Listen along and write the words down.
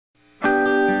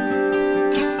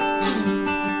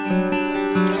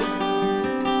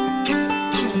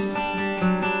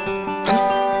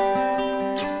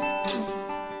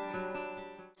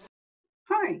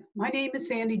name is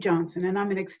Sandy Johnson, and I'm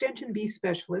an Extension Bee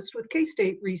Specialist with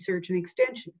K-State Research and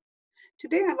Extension.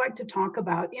 Today I'd like to talk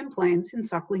about implants in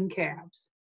suckling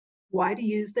calves, why to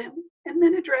use them, and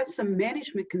then address some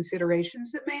management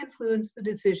considerations that may influence the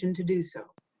decision to do so.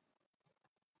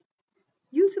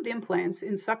 Use of implants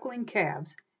in suckling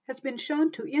calves has been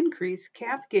shown to increase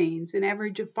calf gains an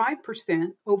average of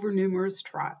 5% over numerous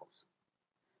trials.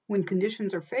 When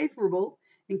conditions are favorable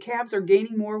and calves are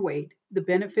gaining more weight, the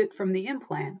benefit from the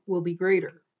implant will be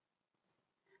greater.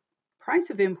 Price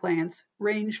of implants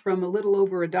range from a little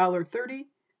over $1.30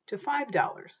 to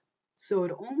 $5, so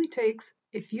it only takes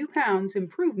a few pounds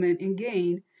improvement in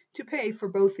gain to pay for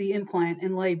both the implant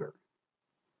and labor.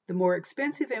 The more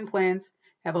expensive implants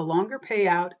have a longer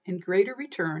payout and greater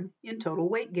return in total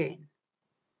weight gain.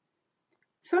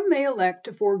 Some may elect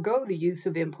to forego the use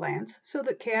of implants so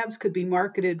that calves could be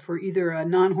marketed for either a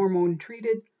non-hormone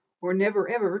treated or never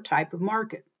ever type of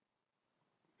market.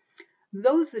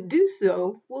 Those that do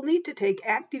so will need to take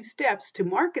active steps to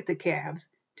market the calves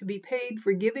to be paid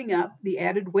for giving up the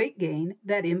added weight gain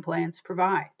that implants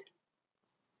provide.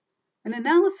 An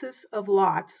analysis of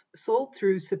lots sold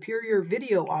through Superior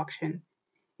Video Auction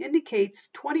indicates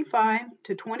 25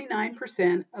 to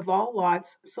 29% of all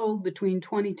lots sold between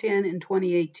 2010 and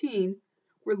 2018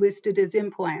 were listed as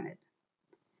implanted.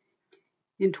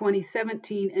 In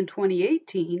 2017 and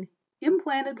 2018,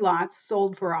 implanted lots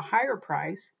sold for a higher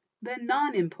price than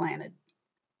non-implanted.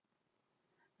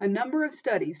 A number of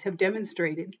studies have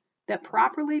demonstrated that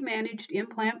properly managed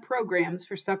implant programs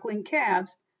for suckling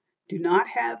calves do not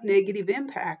have negative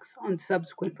impacts on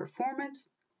subsequent performance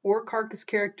or carcass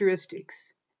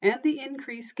characteristics, and the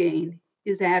increased gain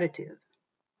is additive.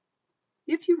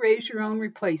 If you raise your own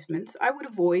replacements, I would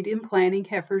avoid implanting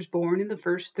heifers born in the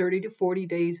first 30 to 40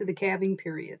 days of the calving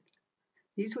period.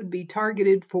 These would be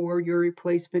targeted for your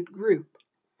replacement group.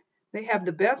 They have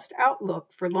the best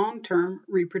outlook for long-term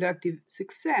reproductive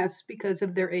success because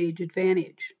of their age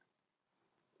advantage.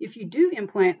 If you do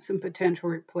implant some potential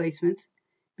replacements,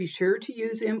 be sure to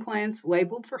use implants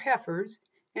labeled for heifers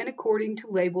and according to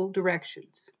label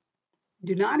directions.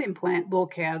 Do not implant bull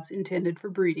calves intended for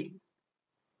breeding.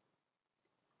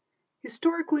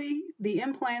 Historically, the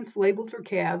implants labeled for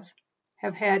calves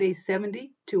have had a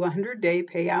 70 to 100-day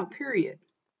payout period.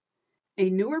 A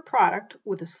newer product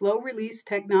with a slow release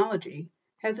technology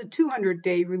has a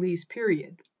 200-day release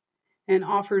period and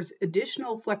offers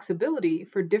additional flexibility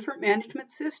for different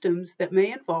management systems that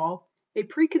may involve a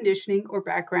preconditioning or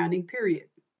backgrounding period.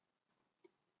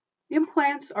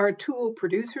 Implants are a tool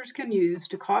producers can use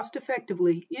to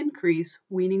cost-effectively increase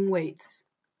weaning weights.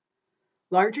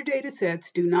 Larger data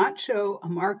sets do not show a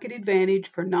market advantage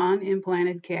for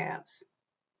non-implanted calves.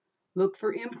 Look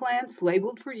for implants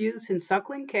labeled for use in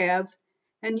suckling calves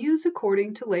and use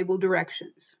according to label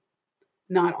directions.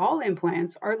 Not all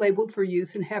implants are labeled for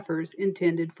use in heifers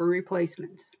intended for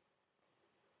replacements.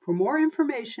 For more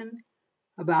information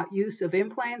about use of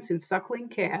implants in suckling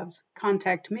calves,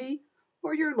 contact me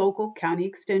or your local county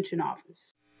extension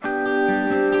office.